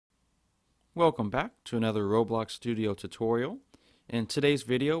Welcome back to another Roblox Studio tutorial. In today's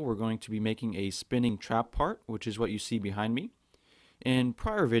video we're going to be making a spinning trap part, which is what you see behind me. In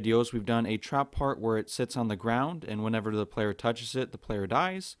prior videos we've done a trap part where it sits on the ground and whenever the player touches it the player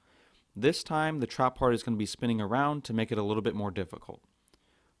dies. This time the trap part is going to be spinning around to make it a little bit more difficult.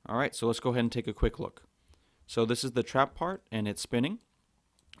 Alright, so let's go ahead and take a quick look. So this is the trap part and it's spinning.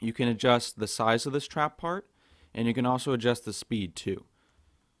 You can adjust the size of this trap part and you can also adjust the speed too.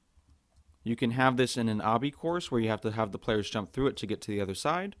 You can have this in an obby course where you have to have the players jump through it to get to the other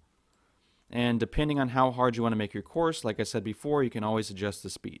side. And depending on how hard you want to make your course, like I said before, you can always adjust the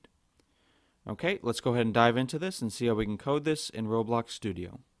speed. Okay, let's go ahead and dive into this and see how we can code this in Roblox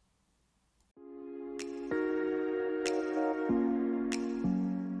Studio.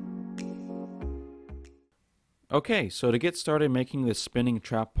 Okay, so to get started making this spinning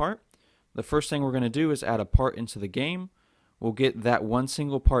trap part, the first thing we're going to do is add a part into the game. We'll get that one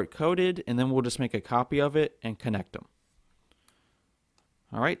single part coded, and then we'll just make a copy of it and connect them.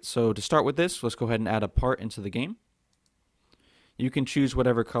 Alright, so to start with this, let's go ahead and add a part into the game. You can choose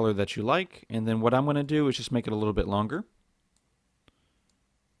whatever color that you like, and then what I'm going to do is just make it a little bit longer.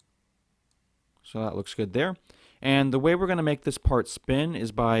 So that looks good there. And the way we're going to make this part spin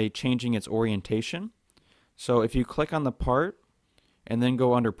is by changing its orientation. So if you click on the part, and then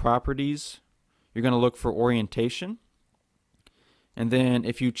go under Properties, you're going to look for Orientation. And then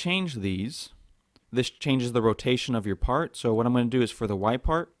if you change these, this changes the rotation of your part. So what I'm going to do is for the Y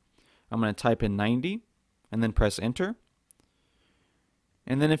part, I'm going to type in 90 and then press enter.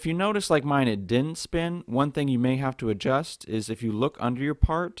 And then if you notice like mine it didn't spin, one thing you may have to adjust is if you look under your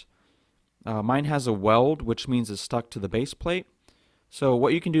part, mine has a weld, which means it's stuck to the base plate. So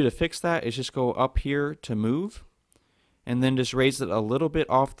what you can do to fix that is just go up here to move and then just raise it a little bit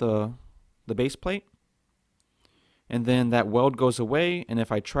off the base plate. And then that weld goes away, and if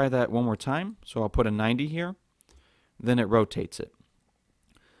I try that one more time, so I'll put a 90 here, then it rotates it.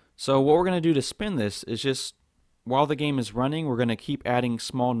 So what we're going to do to spin this is just, while the game is running, we're going to keep adding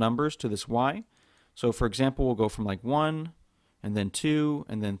small numbers to this Y. So for example, we'll go from like 1, and then 2,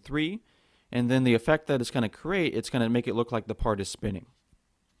 and then 3, and then the effect that it's going to create, it's going to make it look like the part is spinning.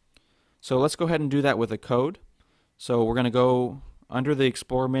 So let's go ahead and do that with a code. So we're going to go under the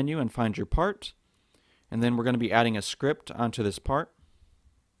Explorer menu and find your part. And then we're going to be adding a script onto this part.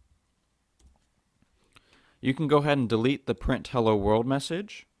 You can go ahead and delete the print hello world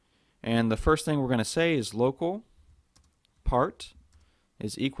message. And the first thing we're going to say is local part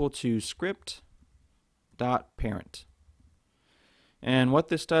is equal to script.parent. And what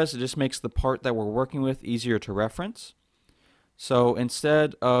this does, it just makes the part that we're working with easier to reference. So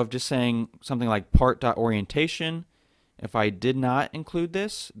instead of just saying something like part.orientation, if I did not include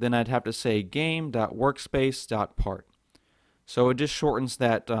this, then I'd have to say game.workspace.part. So it just shortens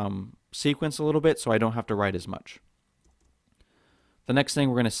that sequence a little bit so I don't have to write as much. The next thing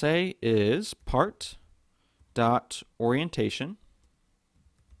we're going to say is part.orientation.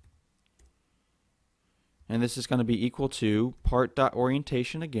 And this is going to be equal to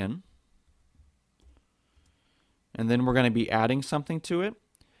part.orientation again. And then we're going to be adding something to it.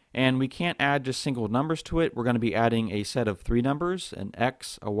 And we can't add just single numbers to it. We're going to be adding a set of 3 numbers, an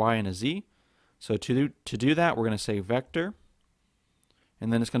X, a Y, and a Z. So to do that, we're going to say vector.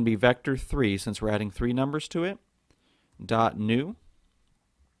 And then it's going to be vector 3 since we're adding 3 numbers to it. Dot new.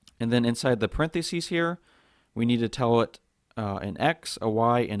 And then inside the parentheses here, we need to tell it an X, a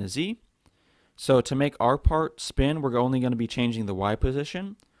Y, and a Z. So to make our part spin, we're only going to be changing the Y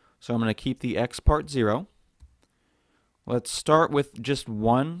position. So I'm going to keep the X part 0. Let's start with just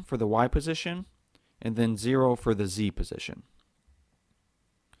 1 for the Y position and then 0 for the Z position.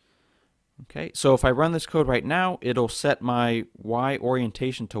 Okay, so if I run this code right now, it'll set my Y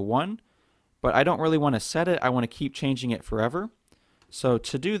orientation to 1, but I don't really want to set it. I want to keep changing it forever. So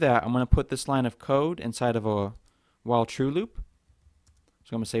to do that, I'm going to put this line of code inside of a while true loop.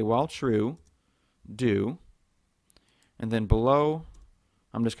 So I'm going to say while true, do, and then below,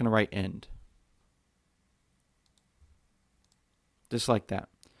 I'm just going to write end. Just like that.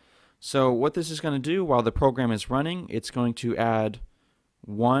 So what this is going to do while the program is running, it's going to add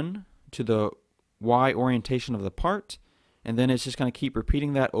 1 to the Y orientation of the part, and then it's just going to keep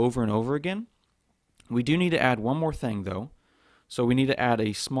repeating that over and over again. We do need to add one more thing though. So we need to add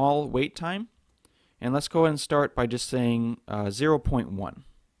a small wait time, and let's go ahead and start by just saying 0.1.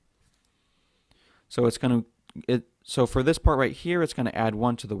 So it's going to, so for this part right here, it's going to add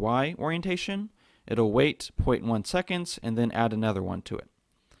 1 to the Y orientation. It'll wait 0.1 seconds and then add another one to it.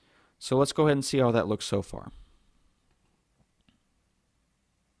 So let's go ahead and see how that looks so far.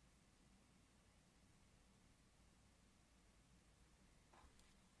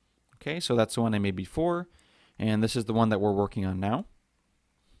 Okay, so that's the one I made before, and this is the one that we're working on now.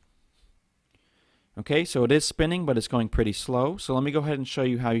 Okay, so it is spinning, but it's going pretty slow. So let me go ahead and show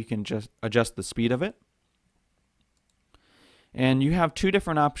you how you can just adjust the speed of it. And you have two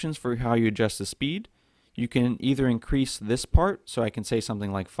different options for how you adjust the speed. You can either increase this part, so I can say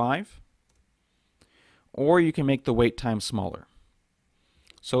something like 5, or you can make the wait time smaller.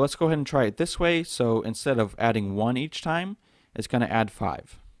 So let's go ahead and try it this way. So instead of adding 1 each time, it's going to add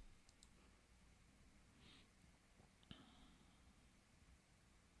 5.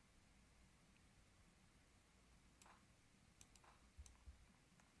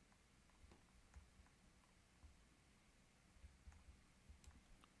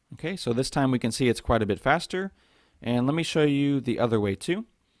 Okay, so this time we can see it's quite a bit faster. And let me show you the other way too.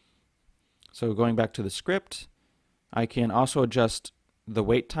 So going back to the script, I can also adjust the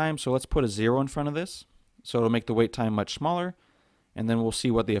wait time. So let's put a 0 in front of this. So it'll make the wait time much smaller, and then we'll see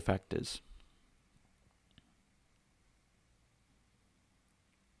what the effect is.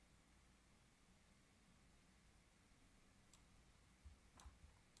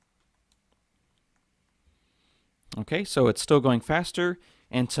 Okay, so it's still going faster,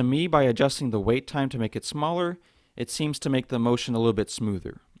 and to me, by adjusting the wait time to make it smaller, it seems to make the motion a little bit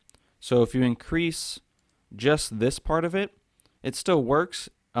smoother. So if you increase just this part of it, it still works.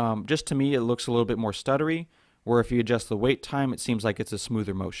 Just to me, it looks a little bit more stuttery, where if you adjust the wait time, it seems like it's a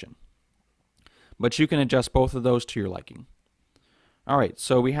smoother motion. But you can adjust both of those to your liking. Alright,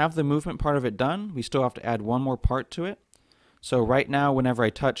 so we have the movement part of it done. We still have to add one more part to it. So right now, whenever I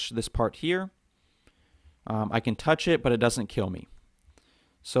touch this part here, I can touch it, but it doesn't kill me.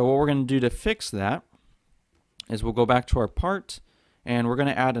 So what we're going to do to fix that is we'll go back to our part, and we're going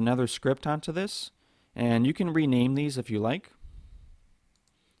to add another script onto this. And you can rename these if you like.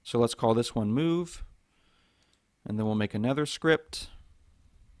 So let's call this one move, and then we'll make another script.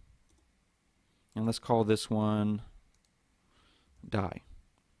 And let's call this one die.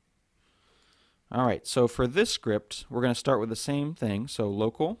 Alright, so for this script, we're going to start with the same thing. So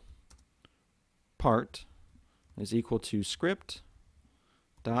local part is equal to script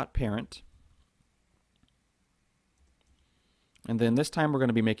dot parent, and then this time we're going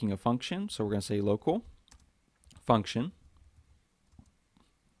to be making a function, so we're going to say local function,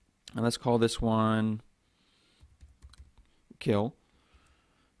 and let's call this one kill.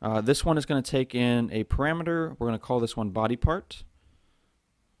 This one is going to take in a parameter. We're going to call this one body part,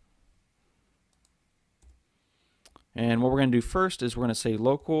 and what we're going to do first is we're going to say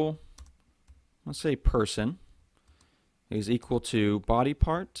local, let's say person is equal to body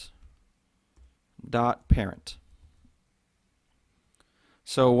part dot parent.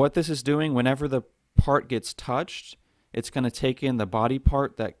 So what this is doing, whenever the part gets touched, it's going to take in the body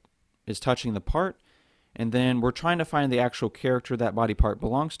part that is touching the part, and then we're trying to find the actual character that body part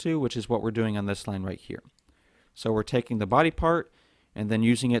belongs to, which is what we're doing on this line right here. So we're taking the body part and then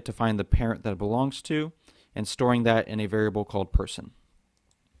using it to find the parent that it belongs to and storing that in a variable called person.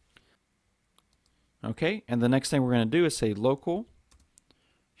 Okay, and the next thing we're going to do is say local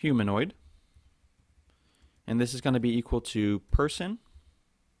humanoid, and this is going to be equal to person,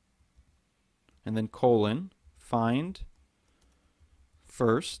 and then colon, find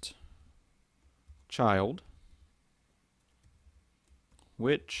first child,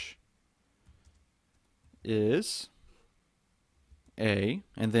 which is a,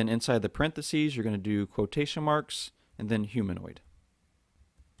 and then inside the parentheses you're going to do quotation marks, and then humanoid.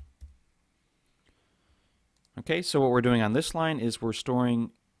 Okay, so what we're doing on this line is we're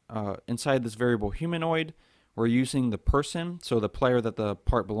storing inside this variable humanoid, we're using the person, so the player that the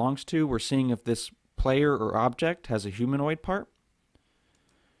part belongs to. We're seeing if this player or object has a humanoid part.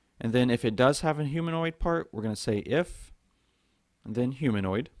 And then if it does have a humanoid part, we're going to say if, and then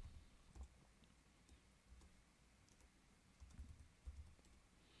humanoid.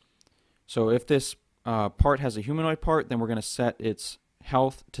 So if this part has a humanoid part, then we're going to set its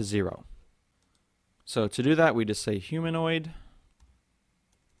health to 0. So to do that, we just say humanoid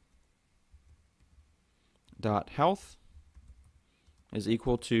dot health is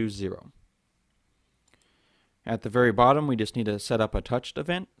equal to 0. At the very bottom, we just need to set up a touched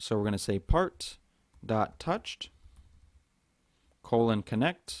event. So we're going to say part dot touched colon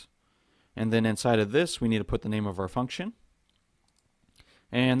connect, and then inside of this, we need to put the name of our function,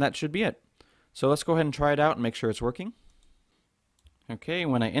 and that should be it. So let's go ahead and try it out and make sure it's working. Okay,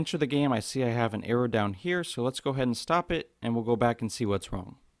 when I enter the game, I see I have an error down here, so let's go ahead and stop it, and we'll go back and see what's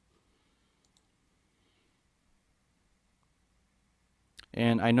wrong.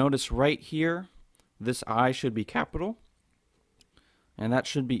 And I notice right here, this I should be capital, and that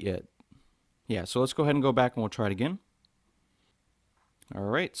should be it. Yeah, so let's go ahead and go back and we'll try it again.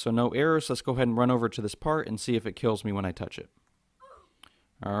 Alright, so no errors. Let's go ahead and run over to this part and see if it kills me when I touch it.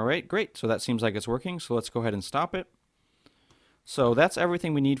 Alright, great. So that seems like it's working, so let's go ahead and stop it. So that's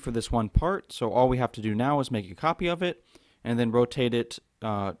everything we need for this one part. So all we have to do now is make a copy of it and then rotate it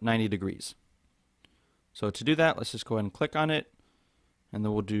 90 degrees. So to do that, let's just go ahead and click on it, and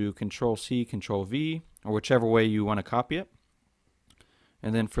then we'll do Control-C, Control-V, or whichever way you want to copy it.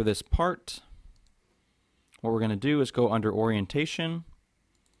 And then for this part, what we're going to do is go under Orientation.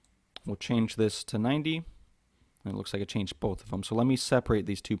 We'll change this to 90. And it looks like it changed both of them. So let me separate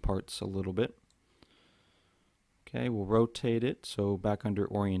these two parts a little bit. Okay, we'll rotate it. So back under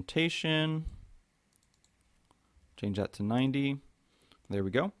Orientation, change that to 90. There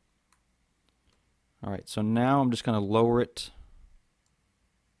we go. All right, so now I'm just going to lower it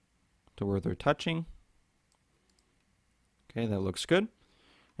to where they're touching. Okay, that looks good.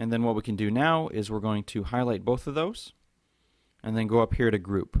 And then what we can do now is we're going to highlight both of those and then go up here to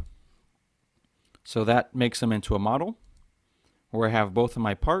Group. So that makes them into a model where I have both of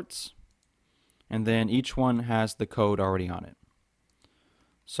my parts, and then each one has the code already on it.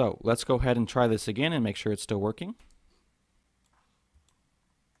 So let's go ahead and try this again and make sure it's still working.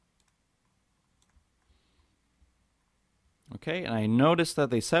 Okay, and I noticed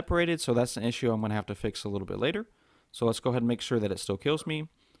that they separated, so that's an issue I'm going to have to fix a little bit later. So let's go ahead and make sure that it still kills me.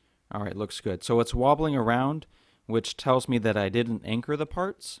 All right, looks good. So it's wobbling around, which tells me that I didn't anchor the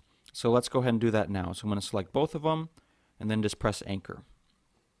parts. So let's go ahead and do that now. So I'm going to select both of them and then just press anchor.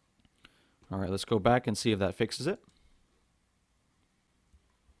 All right, let's go back and see if that fixes it.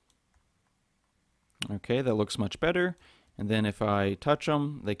 Okay, that looks much better. And then if I touch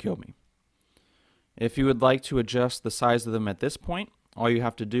them, they kill me. If you would like to adjust the size of them at this point, all you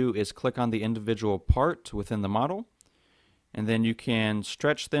have to do is click on the individual part within the model, and then you can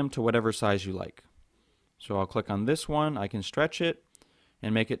stretch them to whatever size you like. So I'll click on this one, I can stretch it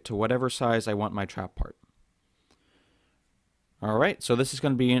and make it to whatever size I want my trap part. Alright, so this is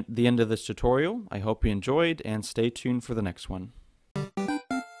going to be the end of this tutorial. I hope you enjoyed, and stay tuned for the next one.